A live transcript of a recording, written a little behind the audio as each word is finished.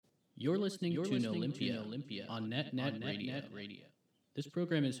You're listening to Nolympia on NetNet Radio. This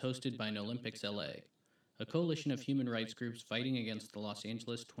program is hosted by Nolympics LA, a coalition of human rights groups fighting against the Los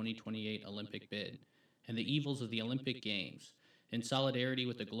Angeles 2028 Olympic bid and the evils of the Olympic Games, in solidarity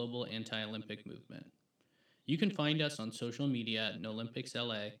with the global anti-Olympic movement. You can find us on social media at Nolympics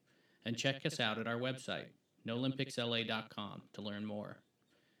LA and check us out at our website, nolympicsla.com, to learn more.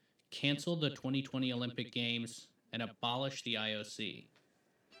 Cancel the 2020 Olympic Games and abolish the IOC.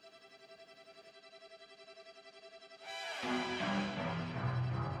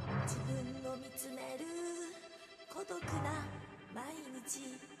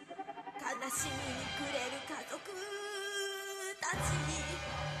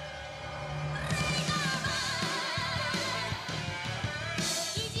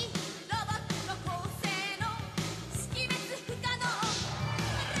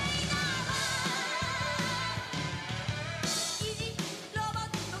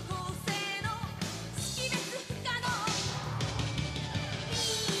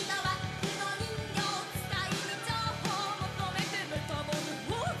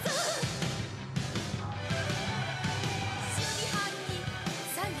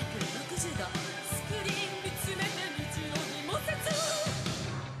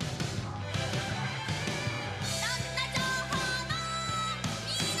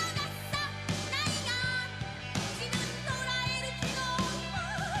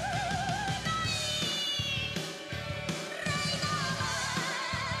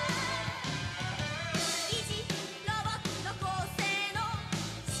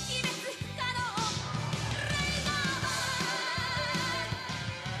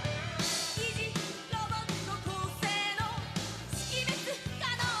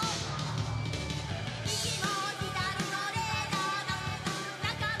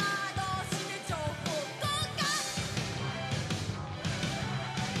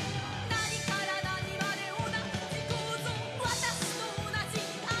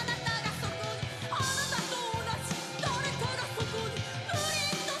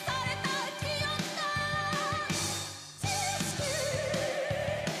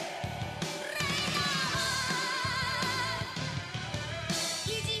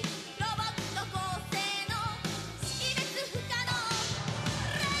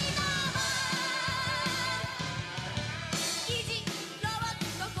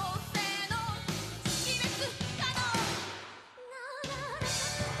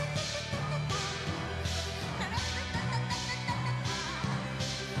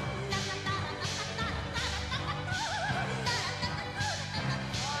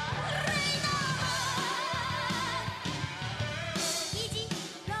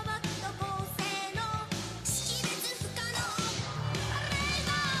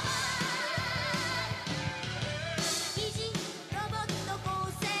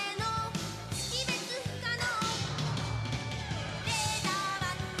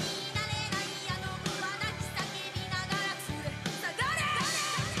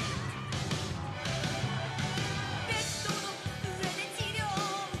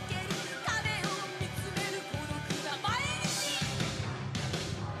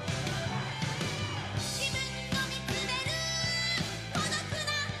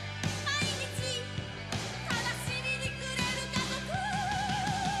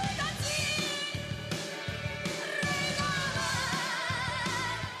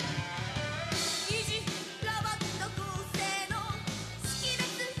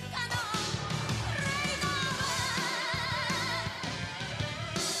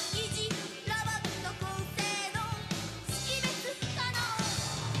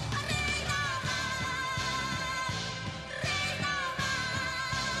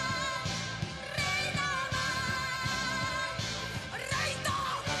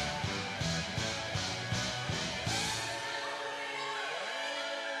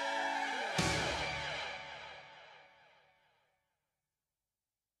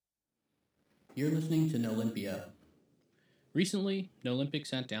 You're listening to Nolympia. Recently, Nolympic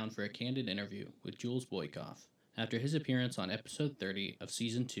sat down for a candid interview with Jules Boykoff after his appearance on episode 30 of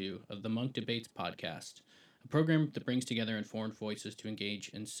season 2 of the Monk Debates podcast, a program that brings together informed voices to engage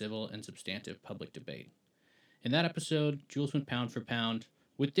in civil and substantive public debate. In that episode, Jules went pound for pound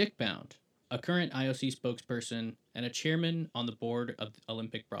with Dick Bound, a current IOC spokesperson and a chairman on the board of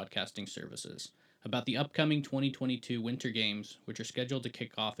Olympic Broadcasting Services, about the upcoming 2022 Winter Games, which are scheduled to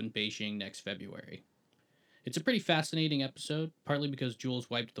kick off in Beijing next February. It's a pretty fascinating episode, partly because Jules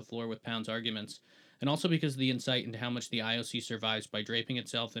wiped the floor with Pound's arguments, and also because of the insight into how much the IOC survives by draping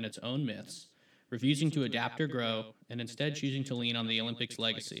itself in its own myths, refusing to adapt or grow, and instead choosing to lean on the Olympics'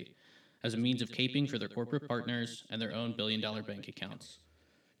 legacy as a means of caping for their corporate partners and their own billion-dollar bank accounts.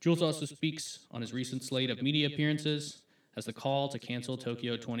 Jules also speaks on his recent slate of media appearances as the call to cancel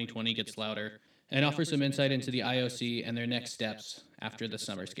Tokyo 2020 gets louder, and offers some insight into the IOC and their next steps after the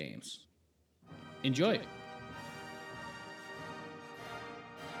summer's games. Enjoy!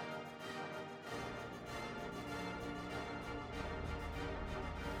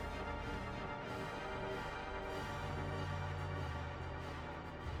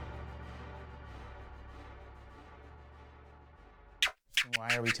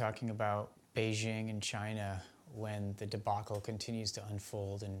 Why are we talking about Beijing and China when the debacle continues to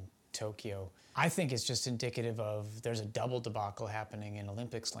unfold in Tokyo? I think it's just indicative of there's a double debacle happening in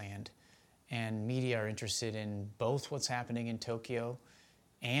Olympics land, and media are interested in both what's happening in Tokyo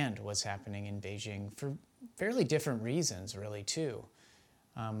and what's happening in Beijing for fairly different reasons, really, too.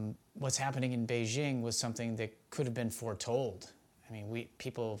 What's happening in Beijing was something that could have been foretold. I mean,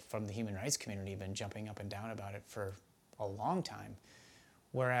 people from the human rights community have been jumping up and down about it for a long time.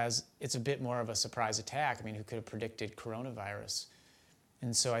 Whereas it's a bit more of a surprise attack. I mean, who could have predicted coronavirus?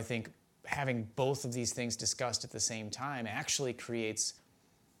 And so I think having both of these things discussed at the same time actually creates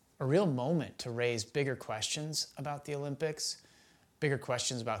a real moment to raise bigger questions about the Olympics, bigger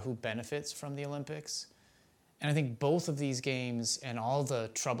questions about who benefits from the Olympics. And I think both of these games and all the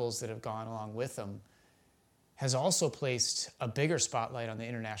troubles that have gone along with them has also placed a bigger spotlight on the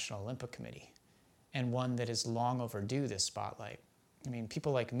International Olympic Committee, and one that is long overdue, this spotlight. I mean,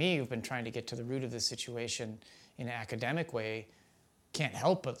 people like me who've been trying to get to the root of this situation in an academic way can't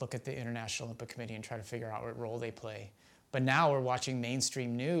help but look at the International Olympic Committee and try to figure out what role they play. But now we're watching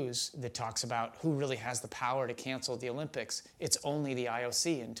mainstream news that talks about who really has the power to cancel the Olympics. It's only the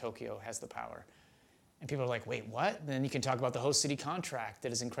IOC in Tokyo has the power. And people are like, wait, what? And then you can talk about the host city contract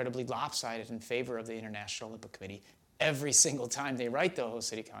that is incredibly lopsided in favor of the International Olympic Committee every single time they write the host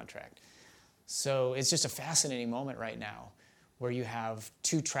city contract. So it's just a fascinating moment right now, where you have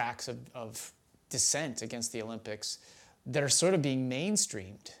two tracks of dissent against the Olympics that are sort of being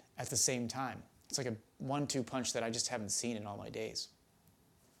mainstreamed at the same time. It's like a 1-2 punch that I just haven't seen in all my days.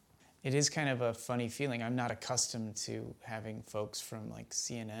 It is kind of a funny feeling. I'm not accustomed to having folks from like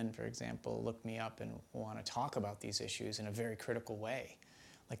CNN, for example, look me up and want to talk about these issues in a very critical way.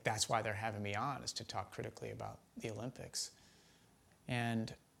 Like, that's why they're having me on, is to talk critically about the Olympics.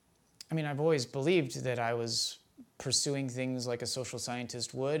 And I mean, I've always believed that I was pursuing things like a social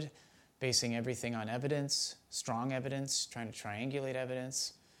scientist would, basing everything on evidence, strong evidence, trying to triangulate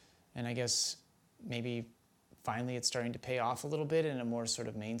evidence. And I guess maybe finally it's starting to pay off a little bit in a more sort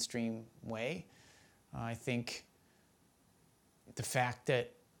of mainstream way. I think the fact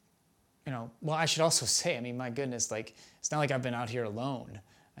that, well, I should also say, I mean, my goodness, like, it's not like I've been out here alone.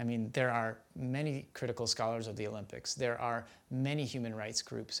 I mean, there are many critical scholars of the Olympics. There are many human rights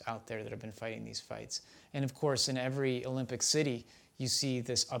groups out there that have been fighting these fights. And of course, in every Olympic city, you see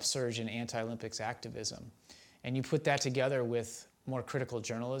this upsurge in anti-Olympics activism. And you put that together with more critical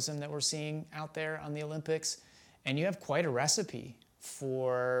journalism that we're seeing out there on the Olympics, and you have quite a recipe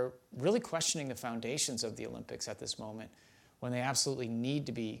for really questioning the foundations of the Olympics at this moment, when they absolutely need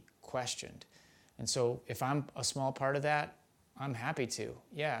to be questioned. And so if I'm a small part of that, I'm happy to.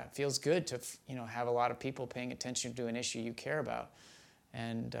 Yeah, it feels good to have a lot of people paying attention to an issue you care about.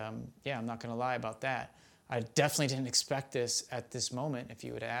 And yeah, I'm not going to lie about that. I definitely didn't expect this at this moment. If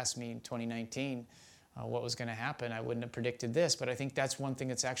you would have asked me in 2019 what was going to happen, I wouldn't have predicted this. But I think that's one thing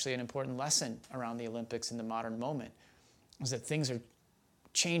that's actually an important lesson around the Olympics in the modern moment, is that things are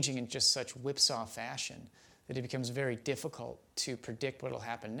changing in just such whipsaw fashion that it becomes very difficult to predict what will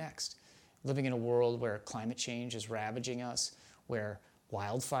happen next. Living in a world where climate change is ravaging us, where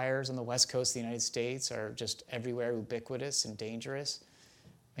wildfires on the west coast of the United States are just everywhere, ubiquitous and dangerous.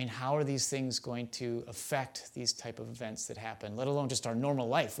 I mean, how are these things going to affect these type of events that happen, let alone just our normal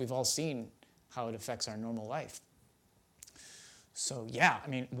life? We've all seen how it affects our normal life. So yeah, I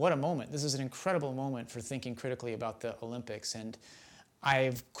mean, what a moment. This is an incredible moment for thinking critically about the Olympics. And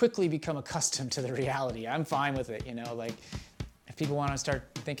I've quickly become accustomed to the reality. I'm fine with it, like, if people want to start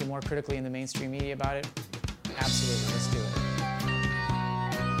thinking more critically in the mainstream media about it, absolutely, let's do it.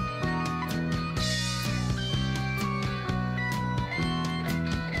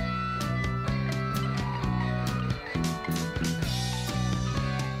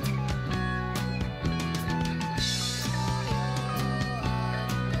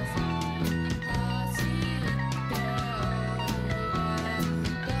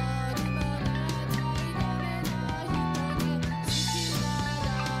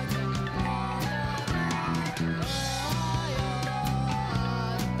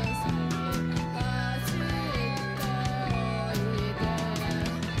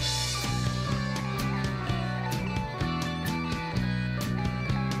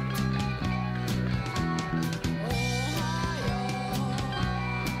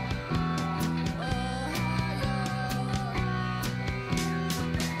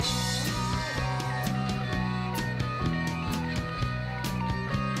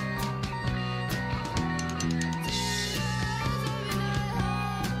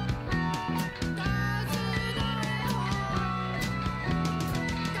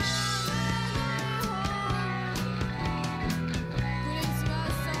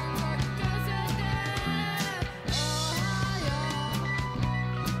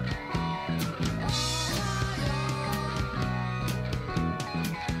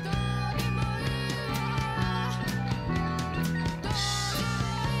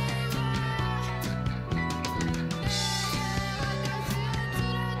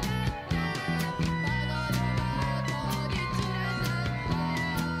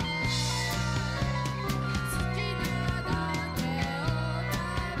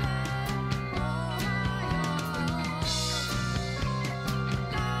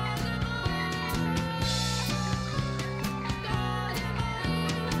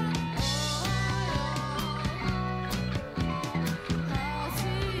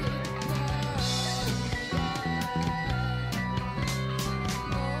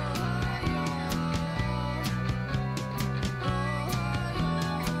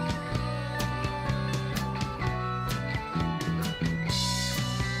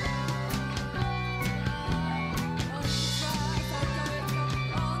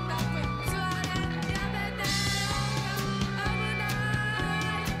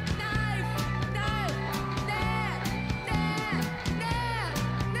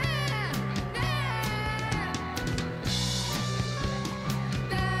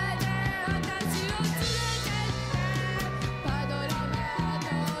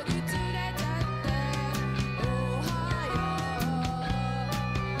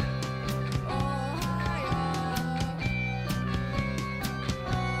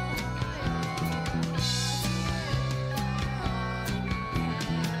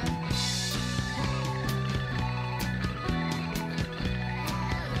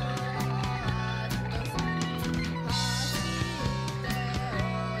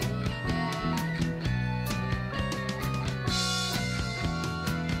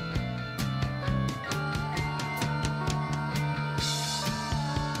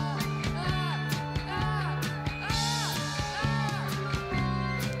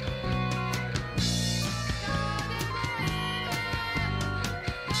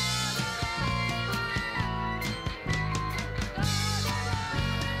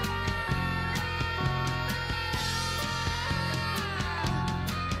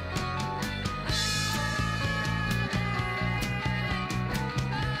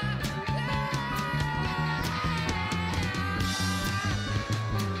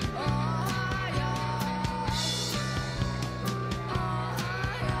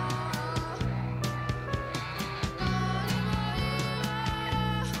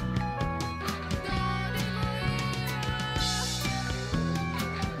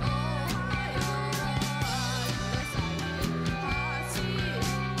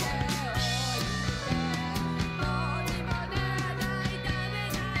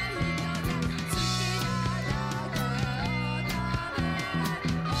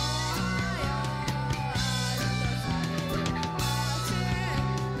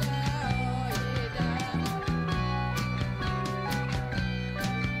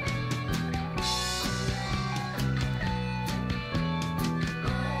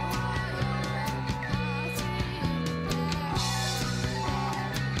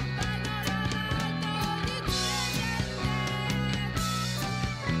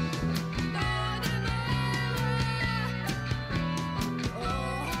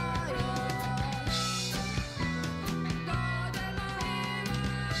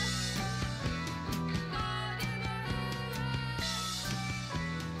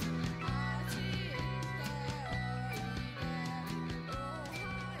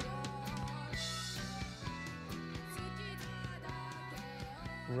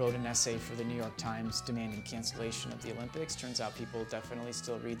 wrote an essay for the New York Times demanding cancellation of the Olympics. Turns out people definitely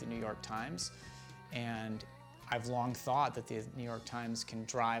still read the New York Times. And I've long thought that the New York Times can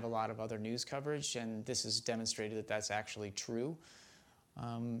drive a lot of other news coverage, and this has demonstrated that that's actually true.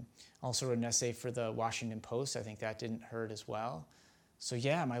 Also wrote an essay for the Washington Post. I think that didn't hurt as well. So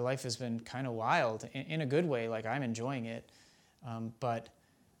yeah, my life has been kind of wild in a good way. Like, I'm enjoying it. But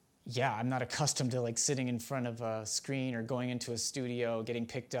yeah, I'm not accustomed to like sitting in front of a screen or going into a studio, getting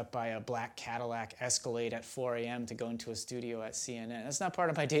picked up by a black Cadillac Escalade at 4 a.m. to go into a studio at CNN. That's not part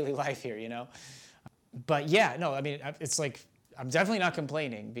of my daily life here, you know? But yeah, no, I mean, it's like, I'm definitely not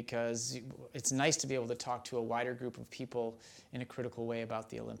complaining, because it's nice to be able to talk to a wider group of people in a critical way about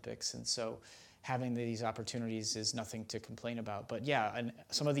the Olympics. And so having these opportunities is nothing to complain about. But yeah, and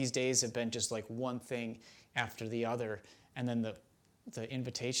some of these days have been just like one thing after the other. And then the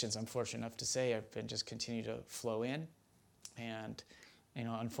invitations, I'm fortunate enough to say, have been just continue to flow in. And, you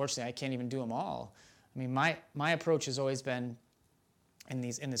know, unfortunately, I can't even do them all. I mean, my approach has always been, in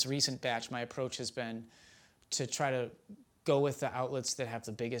this recent batch, my approach has been to try to go with the outlets that have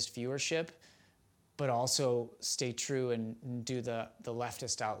the biggest viewership, but also stay true and do the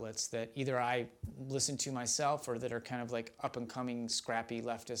leftist outlets that either I listen to myself or that are kind of like up-and-coming, scrappy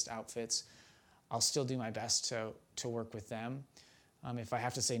leftist outfits. I'll still do my best to work with them. If I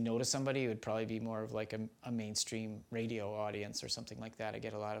have to say no to somebody, it would probably be more of like a mainstream radio audience or something like that. I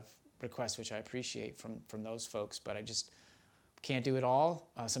get a lot of requests, which I appreciate from those folks, but I just can't do it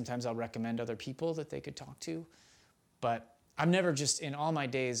all. Sometimes I'll recommend other people that they could talk to. But I've never just, in all my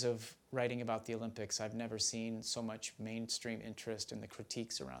days of writing about the Olympics, I've never seen so much mainstream interest in the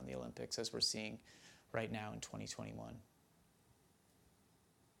critiques around the Olympics as we're seeing right now in 2021.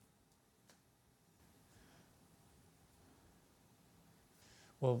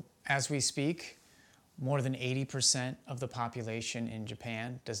 Well, as we speak, more than 80% of the population in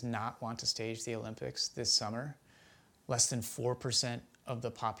Japan does not want to stage the Olympics this summer. Less than 4% of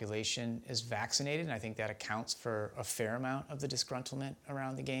the population is vaccinated, and I think that accounts for a fair amount of the disgruntlement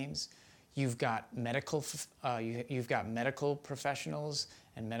around the games. You've got medical professionals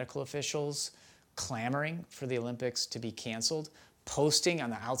and medical officials clamoring for the Olympics to be canceled, posting on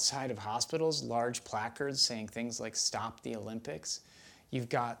the outside of hospitals large placards saying things like "Stop the Olympics." You've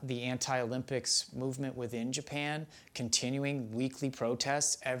got the anti-Olympics movement within Japan continuing weekly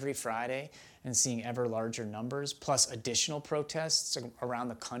protests every Friday and seeing ever larger numbers, plus additional protests around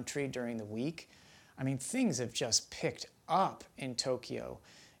the country during the week. I mean, things have just picked up in Tokyo.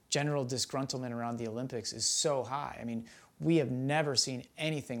 General disgruntlement around the Olympics is so high. I mean, we have never seen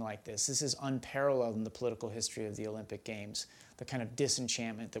anything like this. This is unparalleled in the political history of the Olympic Games, the kind of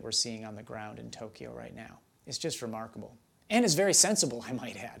disenchantment that we're seeing on the ground in Tokyo right now. It's just remarkable. And it's very sensible, I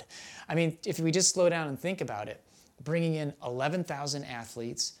might add. I mean, if we just slow down and think about it, bringing in 11,000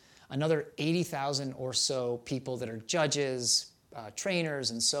 athletes, another 80,000 or so people that are judges,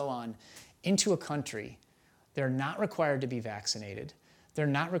 trainers, and so on, into a country. They're not required to be vaccinated. They're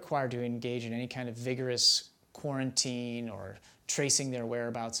not required to engage in any kind of vigorous quarantine or tracing their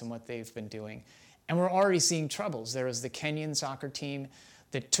whereabouts and what they've been doing. And we're already seeing troubles. There was the Kenyan soccer team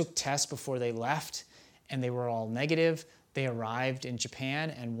that took tests before they left, and they were all negative. They arrived in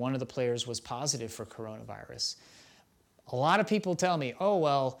Japan, and one of the players was positive for coronavirus. A lot of people tell me, oh,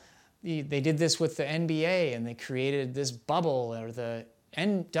 well, they did this with the NBA, and they created this bubble, or the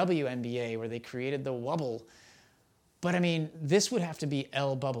WNBA, where they created the wubble. But I mean, this would have to be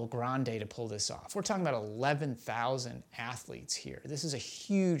El Bubble Grande to pull this off. We're talking about 11,000 athletes here. This is a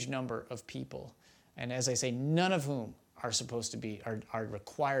huge number of people. And as I say, none of whom are supposed to be, are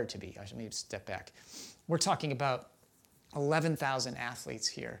required to be. I should maybe step back. We're talking about 11,000 athletes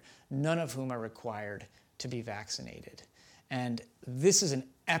here, none of whom are required to be vaccinated. And this is an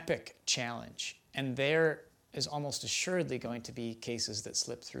epic challenge. And there is almost assuredly going to be cases that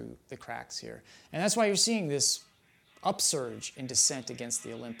slip through the cracks here. And that's why you're seeing this upsurge in dissent against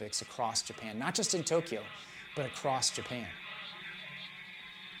the Olympics across Japan, not just in Tokyo, but across Japan.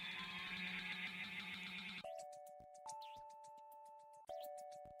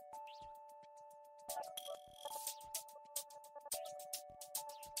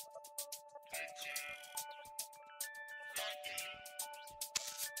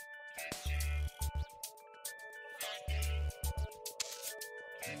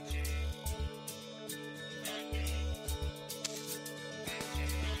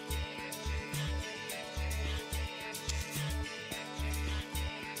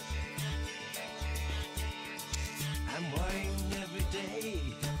 I'm worrying every day.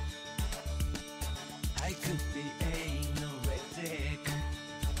 I could be anoretic.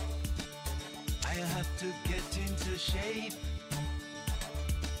 I have to get into shape.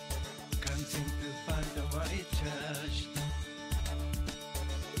 seem to find the right judge.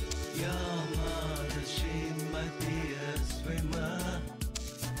 Your mother, she might be a swimmer.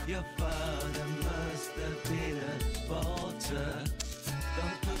 Your father must have been a sporter.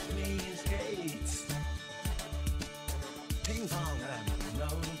 Don't put me in skates. Ping pong and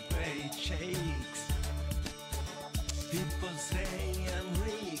no great shakes. People say I'm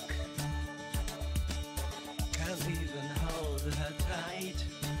weak. Can't even hold her tight.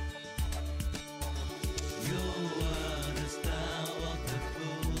 You are the star of the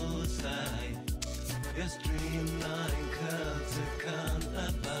poolside. Your streamline curves I can't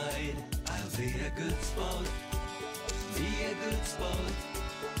abide. I'll be a good sport. Be a good sport.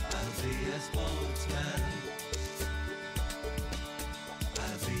 I'll be a sportsman.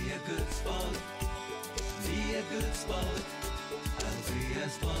 I'll be a good sport. Be a good sport. I'll be a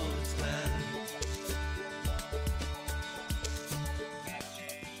sportsman.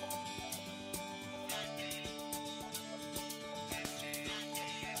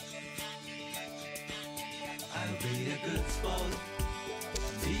 I'll be a good sport.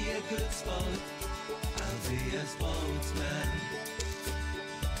 Be a good sport. I'll be a sportsman.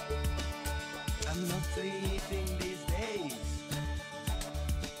 I'm not sleeping these days.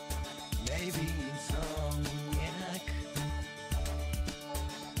 Maybe insomniac.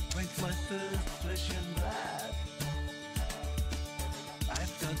 Drink my first flesh and blood.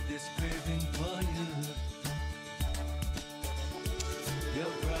 I've got this craving for you.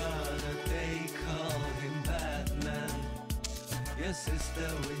 Your brother, they call him Batman. Your sister,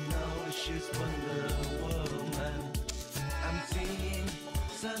 we know she's Wonder Woman. I'm seeing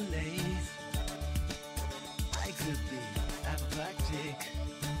Sundays. I could be apoplectic.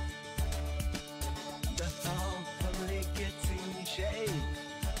 The whole public gets in shape.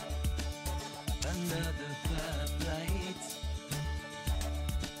 Another floodlight.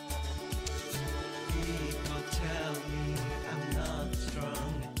 People tell me I'm not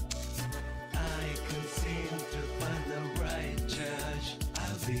strong. I can seem to find the right judge.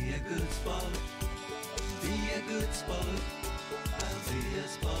 I'll be a good sport. Be a good sport. I'll be a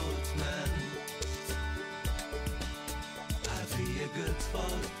sportsman. I'll be a good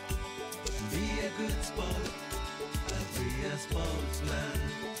sport. Be a good sport. I'll be a sportsman.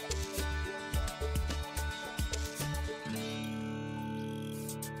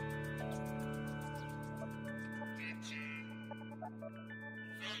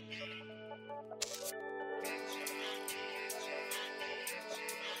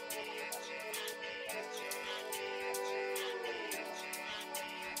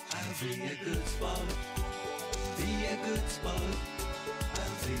 I'll be a good sport. Be a good sport.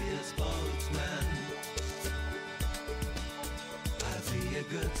 I'll be a sportsman. I'll be a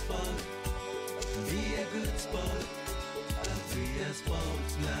good sport. Be a good sport. I'll be a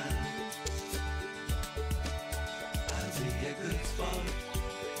sportsman. I'll be a good sport.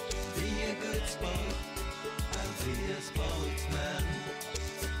 Be a good sport. I'll be a sportsman.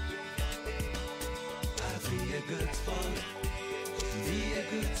 I'll be a good sport. Be a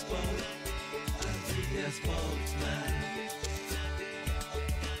good sport. I'll be a sportsman.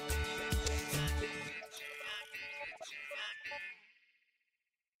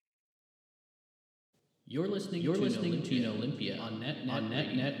 You're listening to Olympia on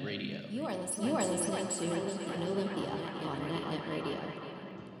NetNet Radio. You are listening to Olympia on NetNet Radio.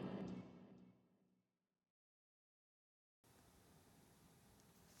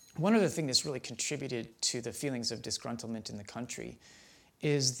 One other thing that's really contributed to the feelings of disgruntlement in the country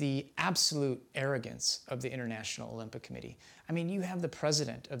is the absolute arrogance of the International Olympic Committee. I mean, you have the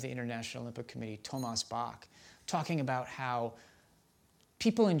president of the International Olympic Committee, Thomas Bach, talking about how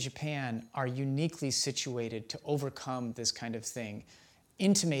people in Japan are uniquely situated to overcome this kind of thing,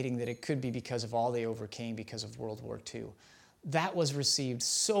 intimating that it could be because of all they overcame because of World War II. That was received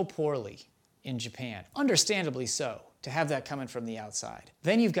so poorly in Japan, understandably so, to have that coming from the outside.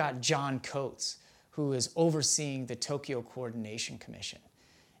 Then you've got John Coates, who is overseeing the Tokyo Coordination Commission.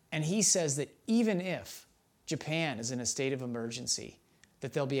 And he says that even if Japan is in a state of emergency,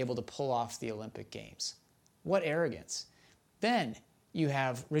 that they'll be able to pull off the Olympic Games. What arrogance. Then you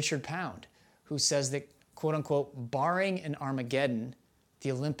have Richard Pound, who says that, quote unquote, barring an Armageddon,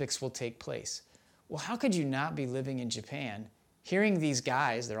 the Olympics will take place. Well, how could you not be living in Japan, hearing these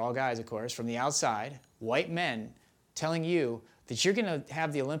guys, they're all guys, of course, from the outside, white men, telling you that you're going to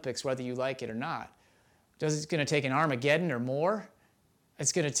have the Olympics whether you like it or not? It's going to take an Armageddon or more?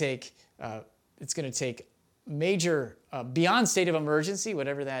 It's going to take major, beyond state of emergency,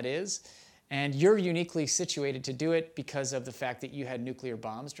 whatever that is, and you're uniquely situated to do it because of the fact that you had nuclear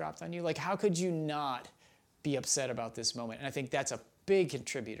bombs dropped on you. Like, how could you not be upset about this moment? And I think that's a big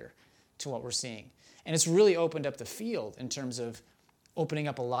contributor to what we're seeing. And it's really opened up the field in terms of opening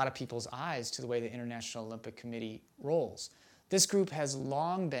up a lot of people's eyes to the way the International Olympic Committee rolls. This group has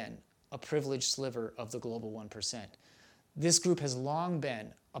long been a privileged sliver of the global 1%. This group has long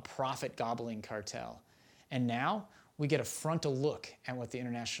been a profit-gobbling cartel. And now we get a frontal look at what the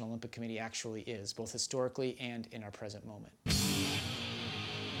International Olympic Committee actually is, both historically and in our present moment.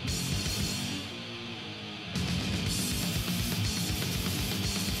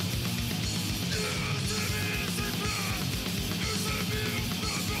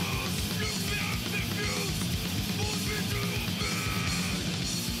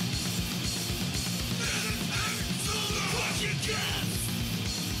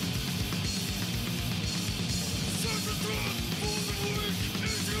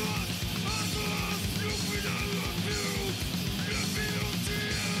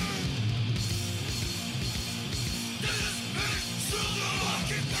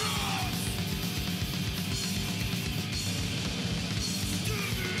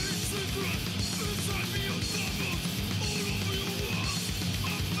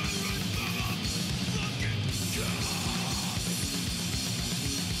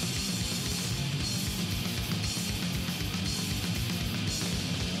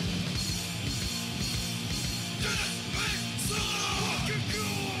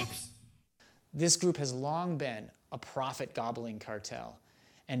 This group has long been a profit-gobbling cartel.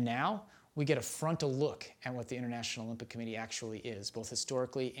 And now we get a frontal look at what the International Olympic Committee actually is, both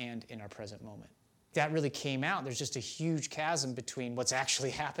historically and in our present moment. That really came out. There's just a huge chasm between what's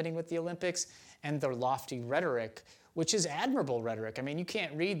actually happening with the Olympics and their lofty rhetoric, which is admirable rhetoric. I mean, you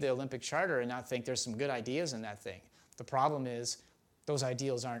can't read the Olympic Charter and not think there's some good ideas in that thing. The problem is those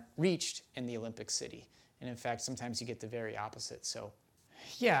ideals aren't reached in the Olympic city. And in fact, sometimes you get the very opposite. So,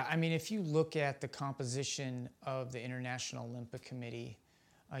 yeah, I mean, if you look at the composition of the International Olympic Committee,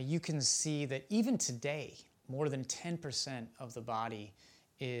 you can see that even today, more than 10% of the body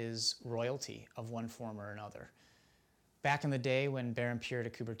is royalty of one form or another. Back in the day when Baron-Pierre de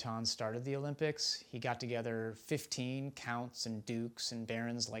Coubertin started the Olympics, he got together 15 counts and dukes and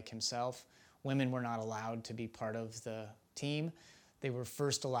barons like himself. Women were not allowed to be part of the team. They were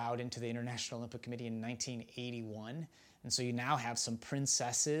first allowed into the International Olympic Committee in 1981. And so you now have some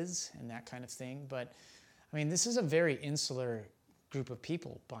princesses and that kind of thing. But, I mean, this is a very insular group of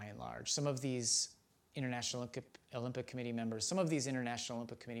people, by and large. Some of these International Olympic Committee members, some of these International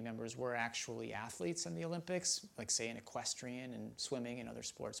Olympic Committee members were actually athletes in the Olympics, like, say, in equestrian and swimming and other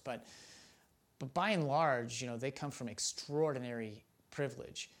sports. But by and large, you know, they come from extraordinary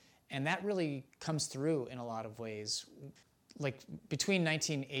privilege. And that really comes through in a lot of ways. Like, between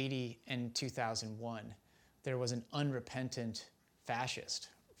 1980 and 2001, there was an unrepentant fascist,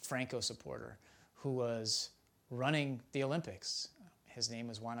 Franco supporter, who was running the Olympics. His name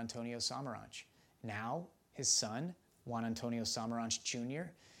was Juan Antonio Samaranch. Now, his son, Juan Antonio Samaranch Jr.,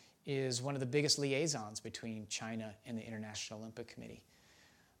 is one of the biggest liaisons between China and the International Olympic Committee.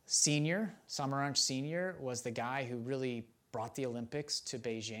 Samaranch Sr. was the guy who really brought the Olympics to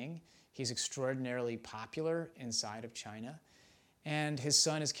Beijing. He's extraordinarily popular inside of China, and his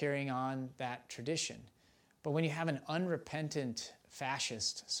son is carrying on that tradition. But when you have an unrepentant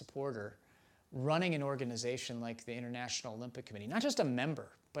fascist supporter running an organization like the International Olympic Committee, not just a member,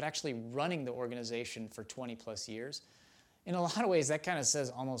 but actually running the organization for 20 plus years, in a lot of ways that kind of says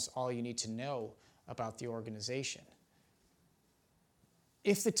almost all you need to know about the organization.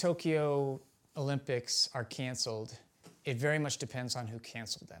 If the Tokyo Olympics are canceled, it very much depends on who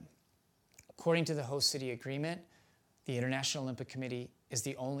canceled them. According to the host city agreement, the International Olympic Committee is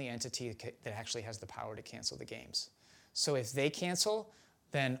the only entity that actually has the power to cancel the games. So if they cancel,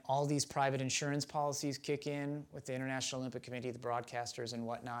 then all these private insurance policies kick in with the International Olympic Committee, the broadcasters and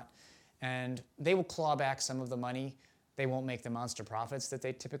whatnot, and they will claw back some of the money. They won't make the monster profits that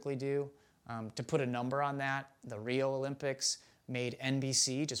they typically do. To put a number on that, the Rio Olympics made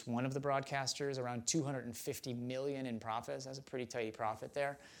NBC, just one of the broadcasters, around $250 million in profits. That's a pretty tidy profit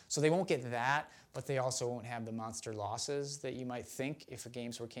there. So they won't get that, but they also won't have the monster losses that you might think if the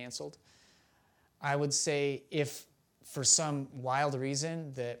games were canceled. I would say if for some wild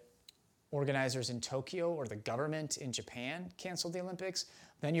reason that organizers in Tokyo or the government in Japan canceled the Olympics,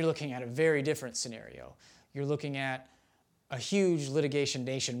 then you're looking at a very different scenario. You're looking at a huge litigation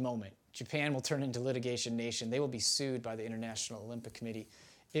nation moment. Japan will turn into litigation nation. They will be sued by the International Olympic Committee.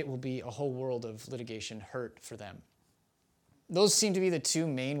 It will be a whole world of litigation hurt for them. Those seem to be the two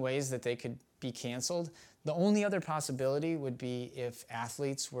main ways that they could be canceled. The only other possibility would be if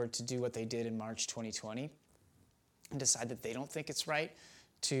athletes were to do what they did in March 2020 and decide that they don't think it's right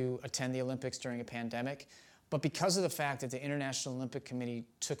to attend the Olympics during a pandemic. But because of the fact that the International Olympic Committee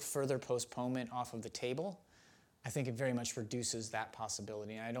took further postponement off of the table, I think it very much reduces that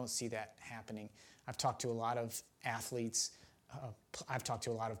possibility, and I don't see that happening. I've talked to a lot of athletes, I've talked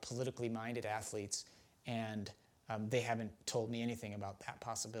to a lot of politically minded athletes, and they haven't told me anything about that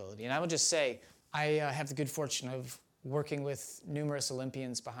possibility. And I will just say, I have the good fortune of working with numerous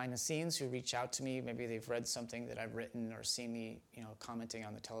Olympians behind the scenes who reach out to me. Maybe they've read something that I've written or seen me, commenting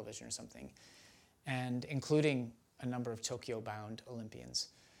on the television or something, and including a number of Tokyo-bound Olympians.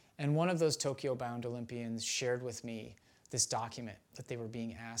 And one of those Tokyo-bound Olympians shared with me this document that they were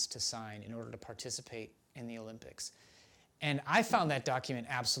being asked to sign in order to participate in the Olympics. And I found that document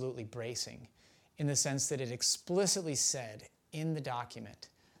absolutely bracing in the sense that it explicitly said in the document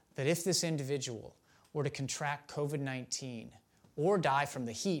that if this individual were to contract COVID-19 or die from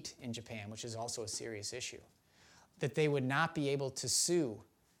the heat in Japan, which is also a serious issue, that they would not be able to sue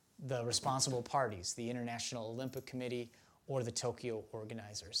the responsible parties, the International Olympic Committee or the Tokyo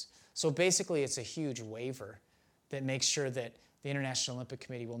organizers. So basically it's a huge waiver that makes sure that the International Olympic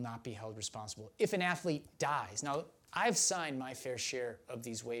Committee will not be held responsible if an athlete dies. Now, I've signed my fair share of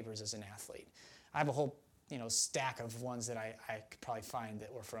these waivers as an athlete. I have a whole stack of ones that I could probably find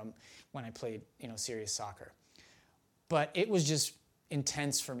that were from when I played serious soccer. But it was just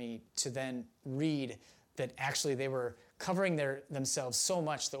intense for me to then read that actually they were covering themselves so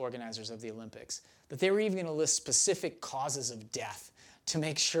much, the organizers of the Olympics, that they were even going to list specific causes of death to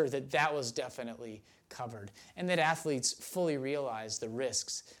make sure that that was definitely covered, and that athletes fully realized the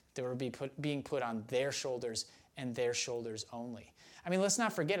risks that were being put on their shoulders and their shoulders only. I mean, let's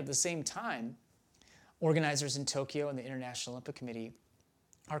not forget, at the same time, organizers in Tokyo and the International Olympic Committee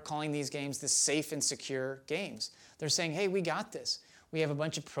are calling these games the safe and secure games. They're saying, hey, we got this. We have a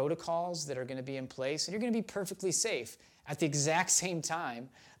bunch of protocols that are going to be in place, and you're going to be perfectly safe. At the exact same time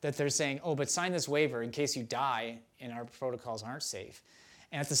that they're saying, oh, but sign this waiver in case you die and our protocols aren't safe.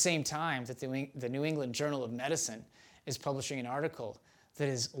 And at the same time that the New England Journal of Medicine is publishing an article that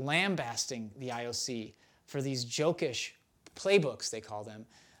is lambasting the IOC for these jokish playbooks, they call them,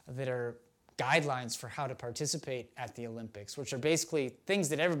 that are guidelines for how to participate at the Olympics, which are basically things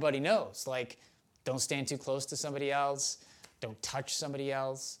that everybody knows, like don't stand too close to somebody else, don't touch somebody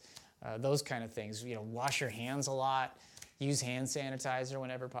else, those kind of things. Wash your hands a lot, use hand sanitizer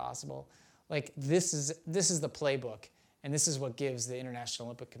whenever possible. Like this is the playbook, and this is what gives the International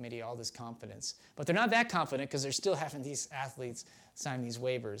Olympic Committee all this confidence. But they're not that confident because they're still having these athletes sign these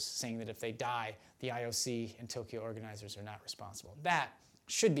waivers saying that if they die, the IOC and Tokyo organizers are not responsible. That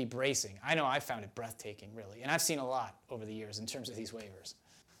should be bracing. I know I found it breathtaking, really, and I've seen a lot over the years in terms of these waivers.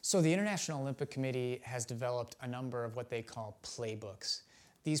 So the International Olympic Committee has developed a number of what they call playbooks.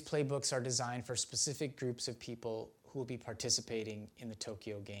 These playbooks are designed for specific groups of people who will be participating in the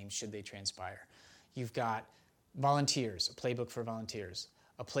Tokyo Games should they transpire. You've got volunteers, a playbook for volunteers,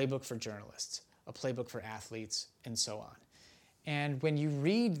 a playbook for journalists, a playbook for athletes, and so on. And when you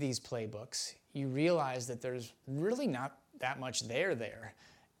read these playbooks, you realize that there's really not that much there.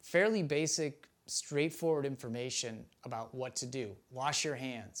 Fairly basic, straightforward information about what to do. Wash your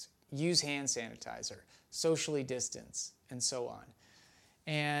hands, use hand sanitizer, socially distance, and so on.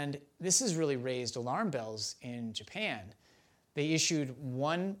 And this has really raised alarm bells in Japan. They issued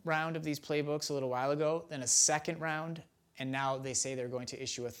one round of these playbooks a little while ago, then a second round, and now they say they're going to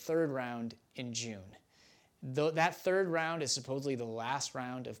issue a third round in June. That third round is supposedly the last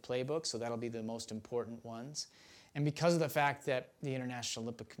round of playbooks, so that'll be the most important ones. And because of the fact that the International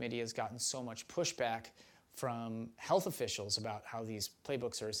Olympic Committee has gotten so much pushback from health officials about how these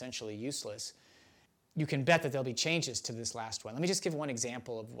playbooks are essentially useless, you can bet that there'll be changes to this last one. Let me just give one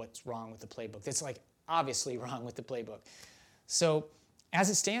example of what's wrong with the playbook. That's obviously wrong with the playbook. So as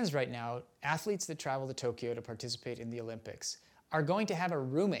it stands right now, athletes that travel to Tokyo to participate in the Olympics are going to have a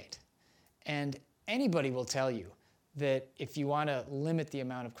roommate. And anybody will tell you that if you want to limit the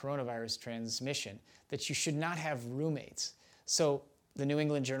amount of coronavirus transmission, that you should not have roommates. So the New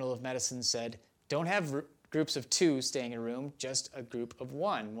England Journal of Medicine said, don't have groups of 2 staying in a room, just a group of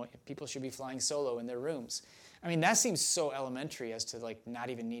 1. People should be flying solo in their rooms. I mean, that seems so elementary as to not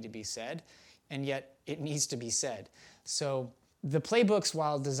even need to be said, and yet it needs to be said. So the playbooks,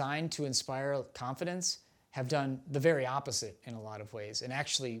 while designed to inspire confidence, have done the very opposite in a lot of ways, and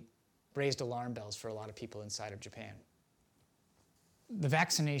actually raised alarm bells for a lot of people inside of Japan. The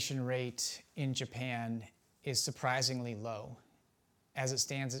vaccination rate in Japan is surprisingly low. As it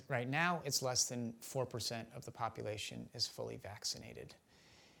stands right now, it's less than 4% of the population is fully vaccinated.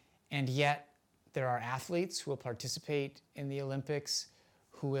 And yet, there are athletes who will participate in the Olympics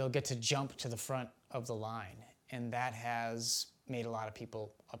who will get to jump to the front of the line. And that has made a lot of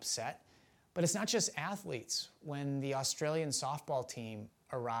people upset. But it's not just athletes. When the Australian softball team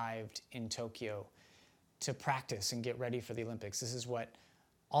arrived in Tokyo to practice and get ready for the Olympics, this is what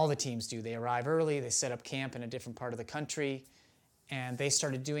all the teams do. They arrive early, they set up camp in a different part of the country, and they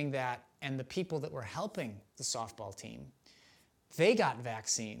started doing that. And the people that were helping the softball team, they got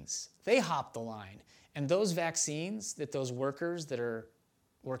vaccines. They hopped the line. And those vaccines that those workers that are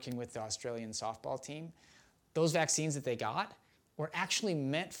working with the Australian softball team, those vaccines that they got were actually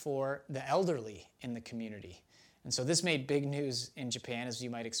meant for the elderly in the community. And so this made big news in Japan, as you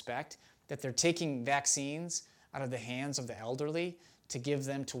might expect, that they're taking vaccines out of the hands of the elderly to give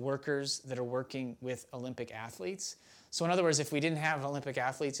them to workers that are working with Olympic athletes. So in other words, if we didn't have Olympic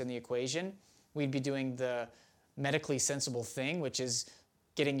athletes in the equation, we'd be doing the medically sensible thing, which is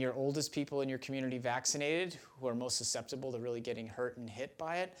getting your oldest people in your community vaccinated, who are most susceptible to really getting hurt and hit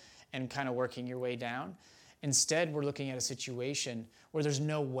by it, and kind of working your way down. Instead, we're looking at a situation where there's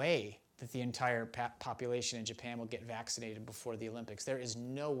no way that the entire population in Japan will get vaccinated before the Olympics. There is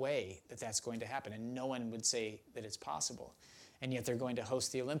no way that that's going to happen, and no one would say that it's possible. And yet they're going to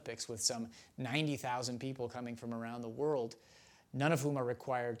host the Olympics with some 90,000 people coming from around the world, none of whom are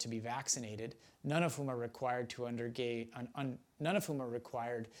required to be vaccinated, none of whom are required to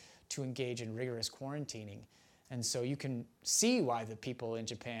engage in rigorous quarantining. And so you can see why the people in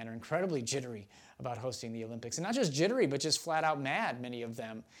Japan are incredibly jittery about hosting the Olympics. And not just jittery, but just flat out mad, many of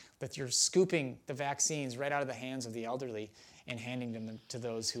them, that you're scooping the vaccines right out of the hands of the elderly and handing them to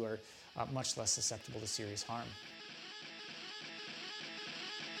those who are much less susceptible to serious harm.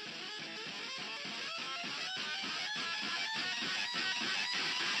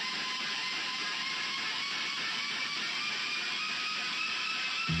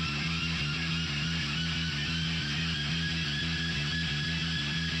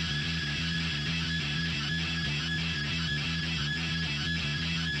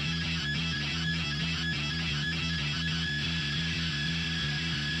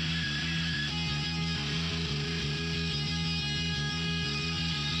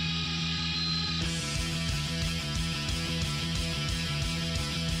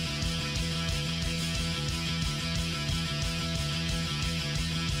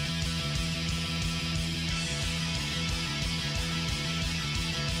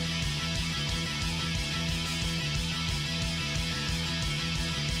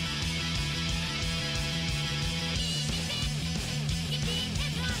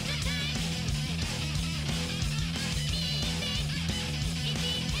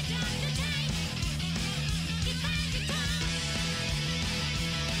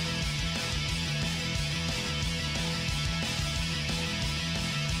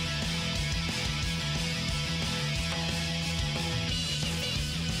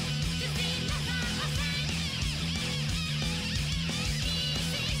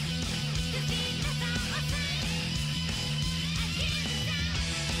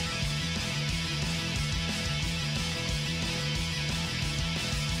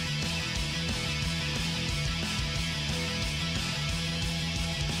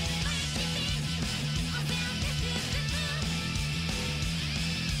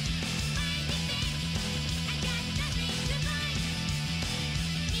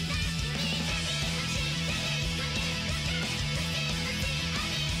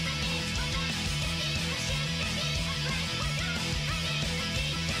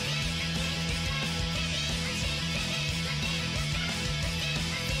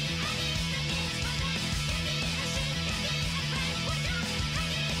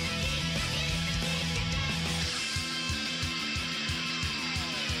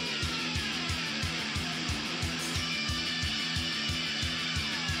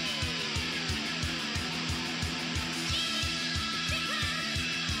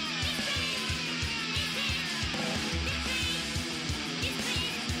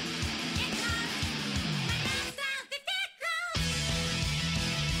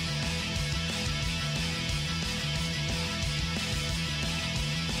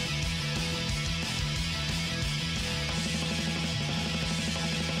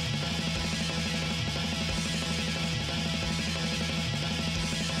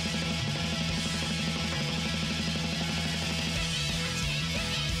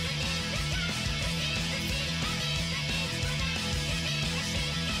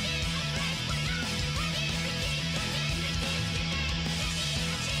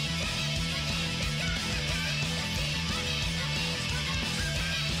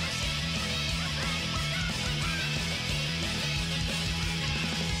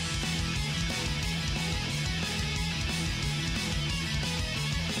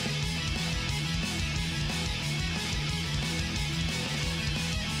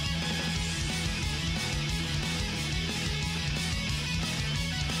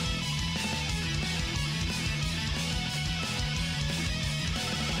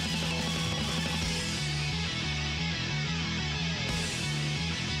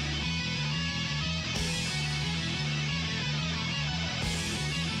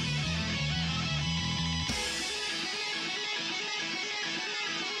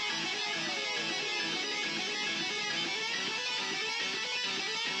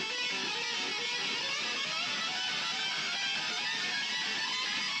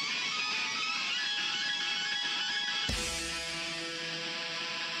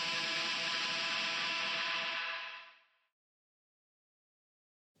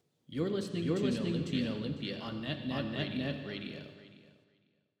 You're listening to Olympia on Net Radio.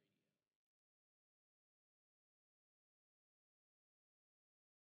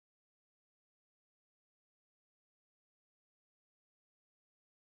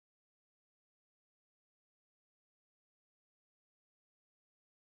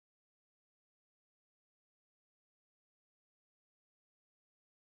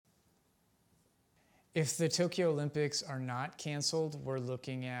 If the Tokyo Olympics are not canceled, we're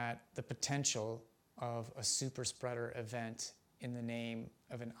looking at the potential of a super spreader event in the name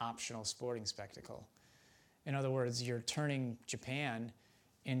of an optional sporting spectacle. In other words, you're turning Japan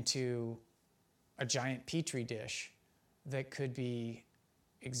into a giant petri dish that could be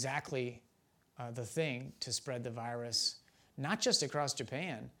exactly the thing to spread the virus, not just across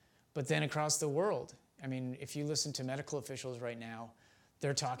Japan, but then across the world. I mean, if you listen to medical officials right now,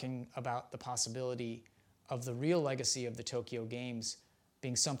 they're talking about the possibility of the real legacy of the Tokyo Games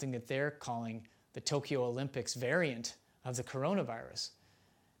being something that they're calling the Tokyo Olympics variant of the coronavirus.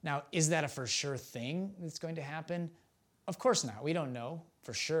 Now, is that a for sure thing that's going to happen? Of course not. We don't know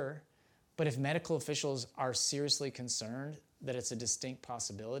for sure. But if medical officials are seriously concerned that it's a distinct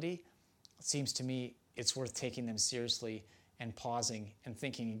possibility, it seems to me it's worth taking them seriously and pausing and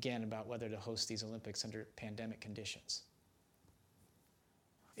thinking again about whether to host these Olympics under pandemic conditions.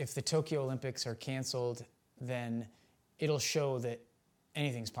 If the Tokyo Olympics are canceled, then it'll show that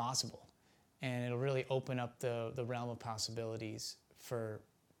anything's possible. And it'll really open up the realm of possibilities for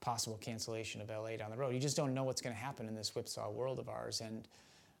possible cancellation of LA down the road. You just don't know what's going to happen in this whipsaw world of ours. And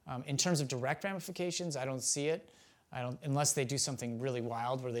in terms of direct ramifications, I don't see it. Unless they do something really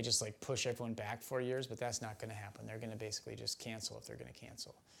wild where they just like push everyone back 4 years, but that's not going to happen. They're going to basically just cancel if they're going to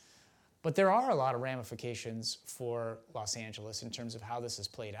cancel. But there are a lot of ramifications for Los Angeles in terms of how this is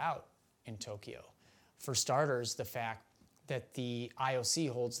played out in Tokyo. For starters, the fact that the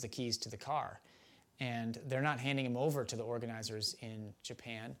IOC holds the keys to the car, and they're not handing them over to the organizers in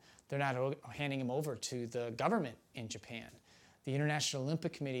Japan. They're not handing them over to the government in Japan. The International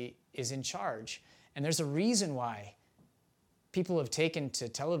Olympic Committee is in charge, and there's a reason why people have taken to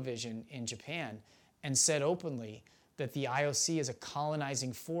television in Japan and said openly that the IOC is a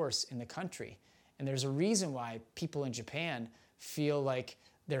colonizing force in the country. And there's a reason why people in Japan feel like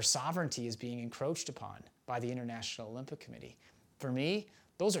their sovereignty is being encroached upon by the International Olympic Committee. For me,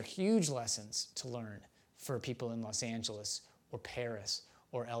 those are huge lessons to learn for people in Los Angeles or Paris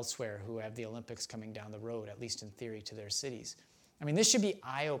or elsewhere who have the Olympics coming down the road, at least in theory, to their cities. I mean, this should be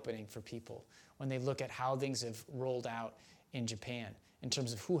eye-opening for people when they look at how things have rolled out in Japan in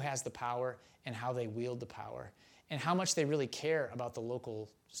terms of who has the power and how they wield the power and how much they really care about the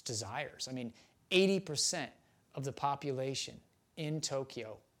local desires. I mean, 80% of the population in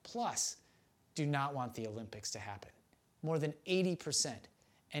Tokyo plus do not want the Olympics to happen. More than 80%.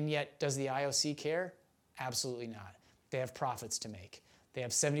 And yet, does the IOC care? Absolutely not. They have profits to make. They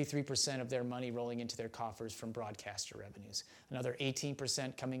have 73% of their money rolling into their coffers from broadcaster revenues, another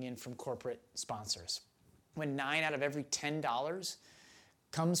 18% coming in from corporate sponsors. When 9 out of every $10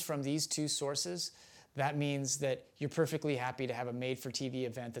 comes from these two sources, that means that you're perfectly happy to have a made-for-TV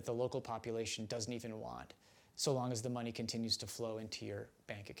event that the local population doesn't even want, so long as the money continues to flow into your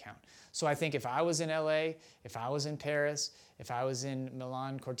bank account. So I think if I was in LA, if I was in Paris, if I was in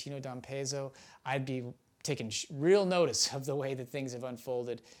Milan Cortina d'Ampezzo, I'd be taking real notice of the way that things have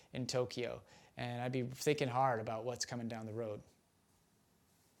unfolded in Tokyo. And I'd be thinking hard about what's coming down the road.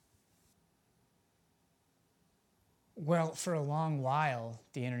 Well, for a long while,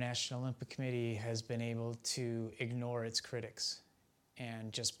 the International Olympic Committee has been able to ignore its critics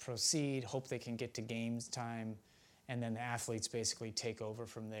and just proceed, hope they can get to games time, and then the athletes basically take over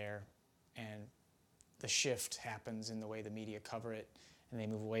from there, and the shift happens in the way the media cover it, and they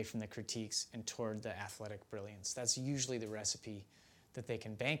move away from the critiques and toward the athletic brilliance. That's usually the recipe that they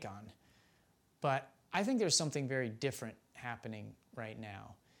can bank on. But I think there's something very different happening right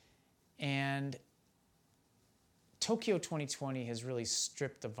now. And Tokyo 2020 has really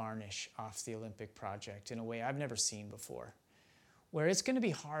stripped the varnish off the Olympic project in a way I've never seen before, where it's going to be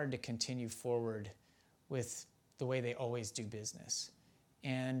hard to continue forward with the way they always do business.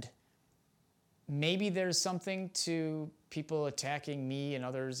 And maybe there's something to people attacking me and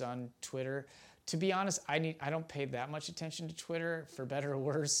others on Twitter. To be honest, I don't pay that much attention to Twitter, for better or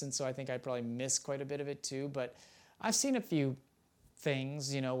worse, and so I think I probably miss quite a bit of it too. But I've seen a few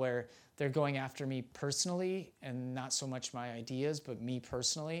things, where they're going after me personally and not so much my ideas, but me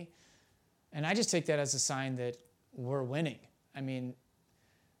personally. And I just take that as a sign that we're winning. I mean,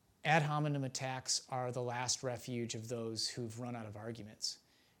 ad hominem attacks are the last refuge of those who've run out of arguments.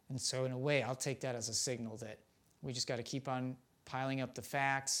 And so in a way, I'll take that as a signal that we just got to keep on piling up the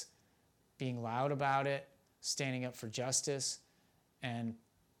facts, being loud about it, standing up for justice, and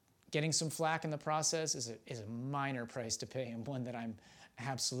getting some flack in the process is a minor price to pay, and one that I'm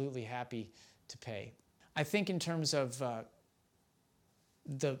absolutely happy to pay. I think in terms of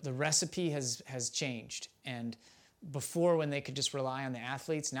the recipe has changed, and before, when they could just rely on the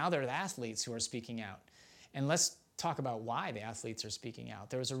athletes, now they're the athletes who are speaking out. And let's talk about why the athletes are speaking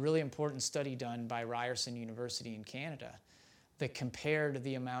out. There was a really important study done by Ryerson University in Canada that compared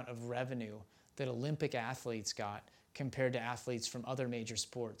the amount of revenue that Olympic athletes got compared to athletes from other major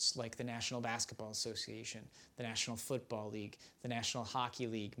sports like the National Basketball Association, the National Football League, the National Hockey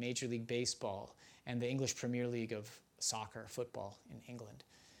League, Major League Baseball, and the English Premier League of soccer, football in England.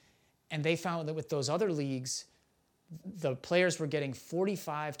 And they found that with those other leagues, the players were getting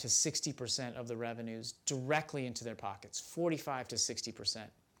 45 to 60% of the revenues directly into their pockets, 45 to 60%.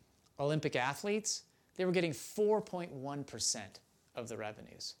 Olympic athletes, they were getting 4.1% of the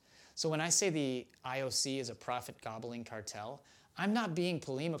revenues. So when I say the IOC is a profit-gobbling cartel, I'm not being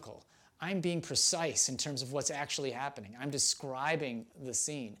polemical. I'm being precise in terms of what's actually happening. I'm describing the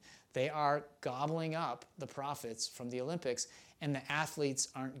scene. They are gobbling up the profits from the Olympics, and the athletes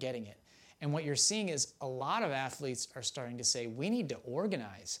aren't getting it. And what you're seeing is a lot of athletes are starting to say, we need to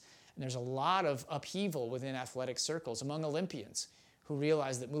organize. And there's a lot of upheaval within athletic circles among Olympians who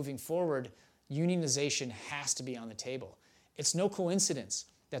realize that moving forward, unionization has to be on the table. It's no coincidence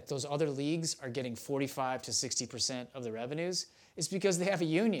that those other leagues are getting 45 to 60% of the revenues. It's because they have a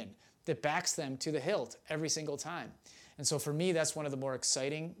union that backs them to the hilt every single time. And so for me, that's one of the more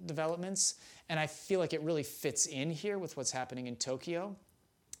exciting developments. And I feel like it really fits in here with what's happening in Tokyo,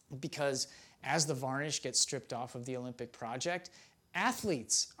 because as the varnish gets stripped off of the Olympic project,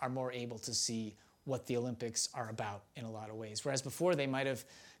 athletes are more able to see what the Olympics are about in a lot of ways. Whereas before they might have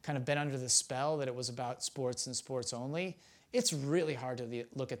kind of been under the spell that it was about sports and sports only, it's really hard to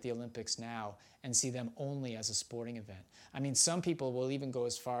look at the Olympics now and see them only as a sporting event. I mean, some people will even go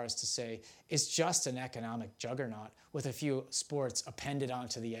as far as to say it's just an economic juggernaut with a few sports appended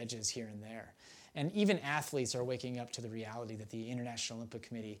onto the edges here and there. And even athletes are waking up to the reality that the International Olympic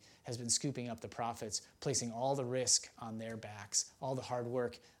Committee has been scooping up the profits, placing all the risk on their backs, all the hard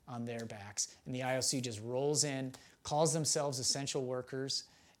work on their backs. And the IOC just rolls in, calls themselves essential workers,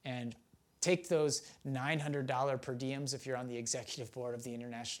 and take those $900 per diems if you're on the executive board of the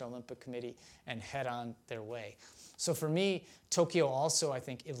International Olympic Committee and head on their way. So for me, Tokyo also, I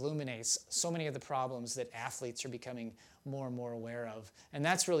think, illuminates so many of the problems that athletes are becoming more and more aware of. And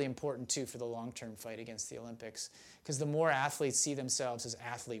that's really important, too, for the long-term fight against the Olympics. Because the more athletes see themselves as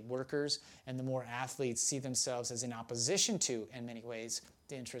athlete workers, and the more athletes see themselves as in opposition to, in many ways,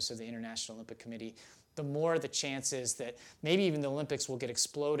 the interests of the International Olympic Committee, the more the chances that maybe even the Olympics will get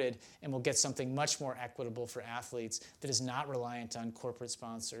exploded and we'll get something much more equitable for athletes that is not reliant on corporate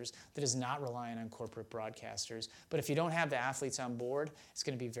sponsors, that is not reliant on corporate broadcasters. But if you don't have the athletes on board, it's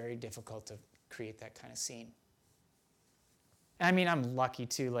going to be very difficult to create that kind of scene. I mean, I'm lucky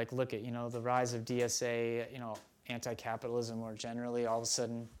to look at, the rise of DSA, anti-capitalism more generally. All of a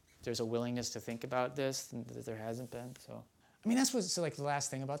sudden, there's a willingness to think about this that there hasn't been. So, I mean, that's what's the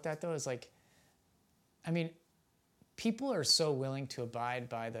last thing about that, though, is people are so willing to abide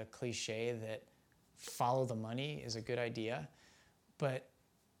by the cliche that follow the money is a good idea, but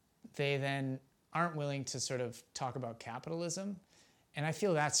they then aren't willing to sort of talk about capitalism. And I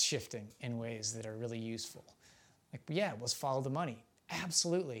feel that's shifting in ways that are really useful. Let's follow the money.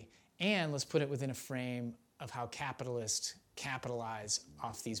 Absolutely. And let's put it within a frame of how capitalists capitalize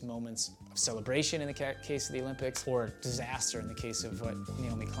off these moments of celebration in the case of the Olympics, or disaster in the case of what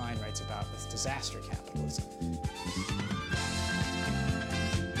Naomi Klein writes about with disaster capitalism.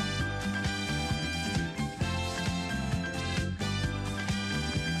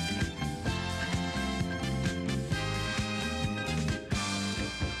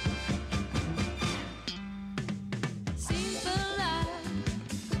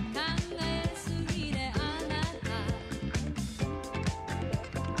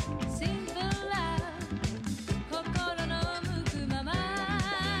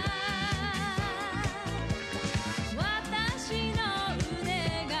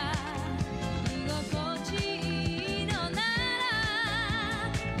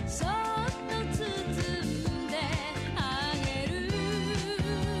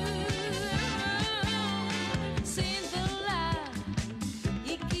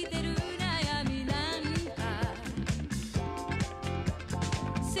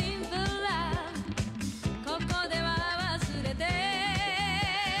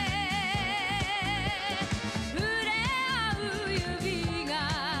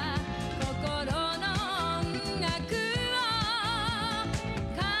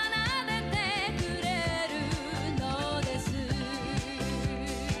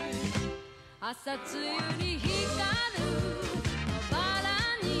 朝露に光る小腹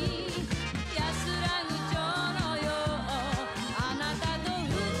に安らぐ蝶のようあなたと二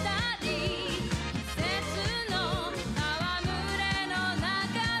人季節の戯れの中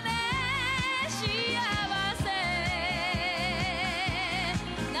で幸せ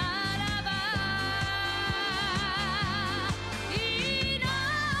ならばいいの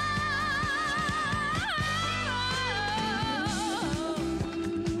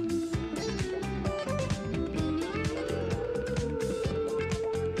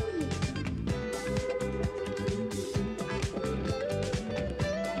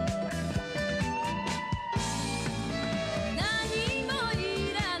何もい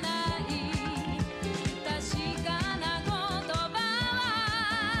らない確かな言葉は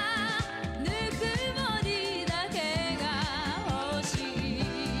ぬくもりだけが欲しい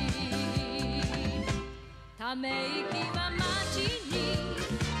ため息は街に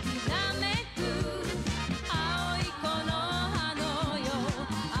きらめく青い木の葉のよう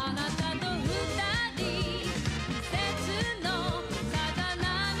あなたと二人季節のさざ波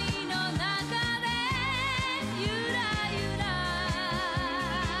の中でゆらゆら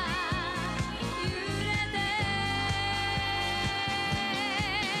揺れて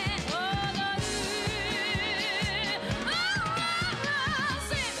踊る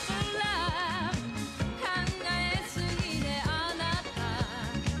Simple Love 考えすぎであなた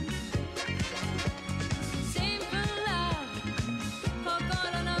Simple Love 心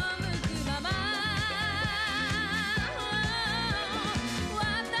の向くまま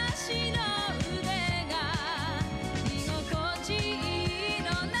私の腕が居心地いいの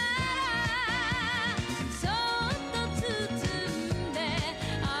ならそっと包んで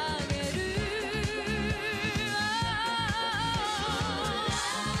あげる Simple Love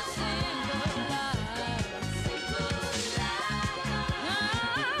Simple Love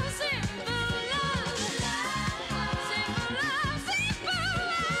Simple Love Simple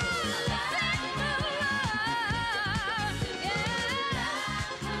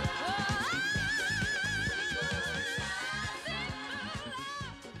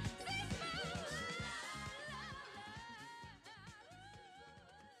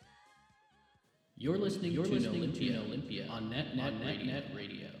You're listening to Olympia on Net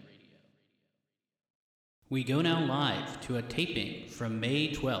Radio. We go now live to a taping from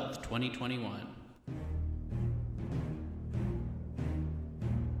May 12th, 2021.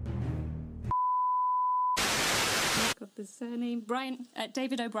 Got the surname.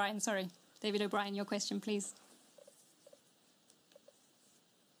 David O'Brien, sorry. David O'Brien, your question, please.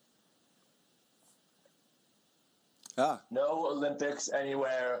 No Olympics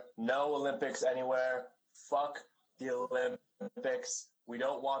anywhere. No Olympics anywhere. Fuck the Olympics. We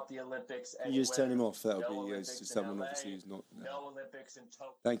don't want the Olympics anywhere. You just turn him off. That'll No be Olympics to in someone LA. obviously who's not. No Olympics in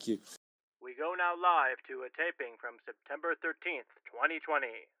Tokyo. Thank you. We go now live to a taping from September 13th,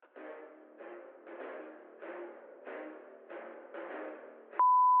 2020.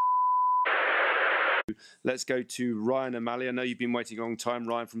 Let's go to Ryan O'Malley. I know you've been waiting a long time.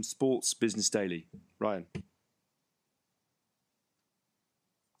 Ryan from Sports Business Daily. Ryan.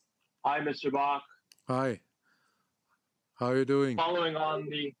 Hi, Mr. Bach. Hi. How are you doing? Following on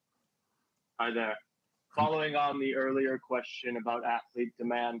the earlier question about athlete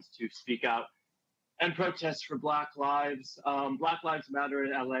demands to speak out and protest for Black Lives, Black Lives Matter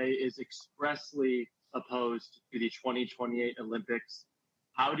in LA is expressly opposed to the 2028 Olympics.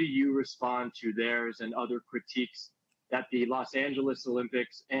 How do you respond to theirs and other critiques that the Los Angeles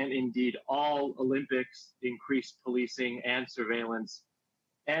Olympics and indeed all Olympics increase policing and surveillance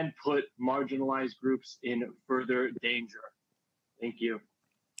and put marginalized groups in further danger? Thank you.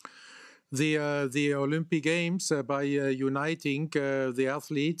 The Olympic Games, by uniting the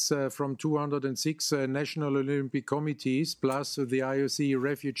athletes from 206 national Olympic committees plus the IOC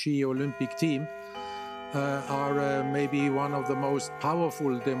refugee Olympic team, are maybe one of the most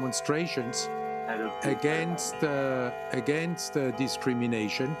powerful demonstrations against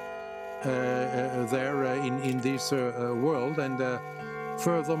discrimination there in this world. And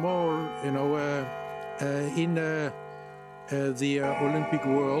furthermore, in the Olympic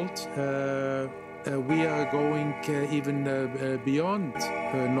world, we are going even beyond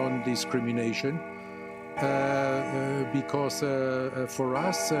non-discrimination, because for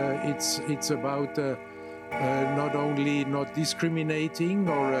us it's about not only not discriminating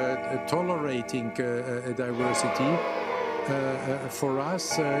or tolerating diversity. For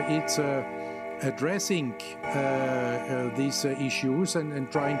us, it's addressing these issues and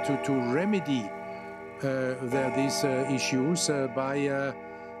trying to remedy these issues by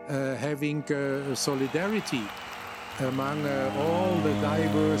having solidarity among all the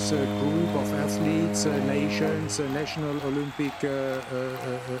diverse group of athletes, nations, national Olympic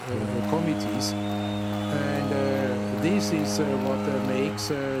committees. And this is what makes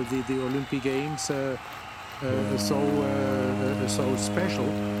the Olympic Games so special.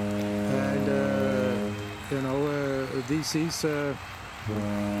 And this is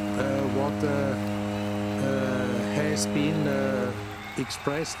what has been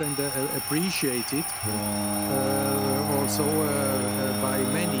expressed and appreciated also by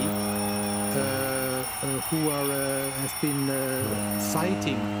many who have been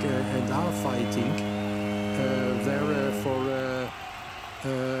fighting and are fighting there for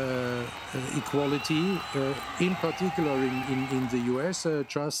equality, in particular in the US.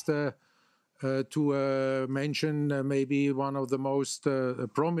 Just to mention maybe one of the most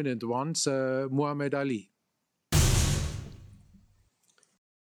prominent ones, Muhammad Ali.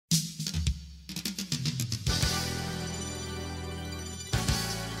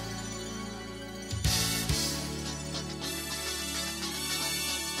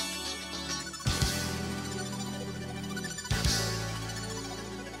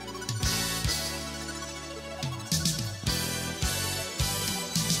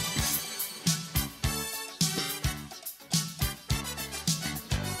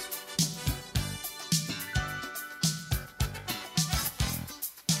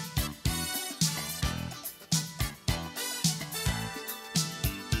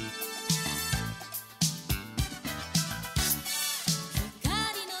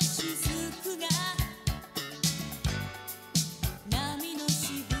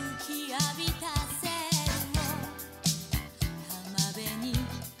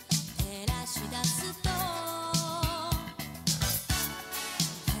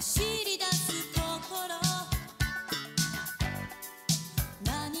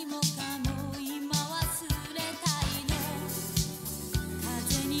 Come